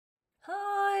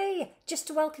Hi, just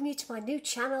to welcome you to my new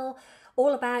channel,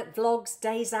 all about vlogs,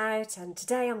 days out, and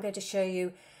today I'm going to show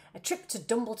you a trip to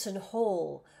Dumbleton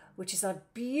Hall, which is a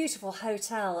beautiful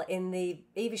hotel in the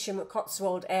Evesham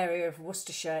Cotswold area of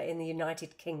Worcestershire in the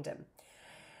United Kingdom.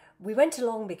 We went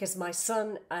along because my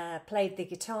son played the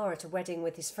guitar at a wedding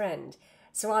with his friend,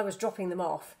 so I was dropping them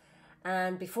off,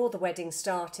 and before the wedding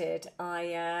started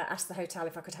I asked the hotel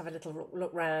if I could have a little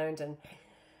look round and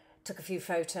took a few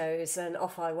photos, and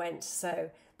off I went.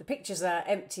 So the pictures are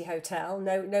empty hotel,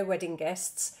 no wedding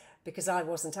guests because I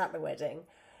wasn't at the wedding.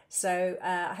 So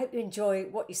I hope you enjoy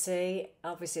what you see.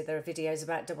 Obviously there are videos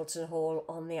about Dumbleton Hall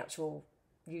on the actual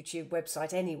YouTube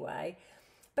website anyway,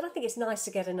 but I think it's nice to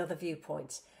get another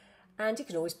viewpoint. And you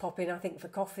can always pop in, I think, for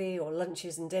coffee or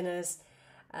lunches and dinners.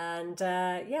 And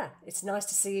yeah, it's nice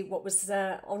to see what was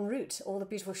en route, all the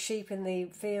beautiful sheep in the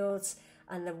fields,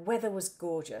 and the weather was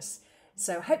gorgeous.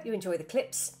 So I hope you enjoy the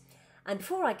clips. And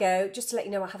before I go, just to let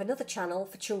you know, I have another channel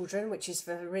for children, which is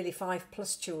for really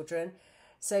 5+ children.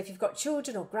 So if you've got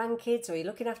children or grandkids, or you're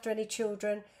looking after any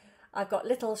children, I've got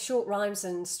little short rhymes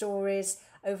and stories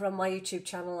over on my YouTube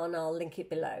channel, and I'll link it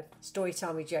below.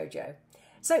 Storytime with Jojo.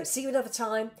 So see you another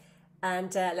time,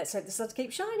 and let's hope the sun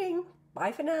keeps shining.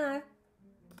 Bye for now.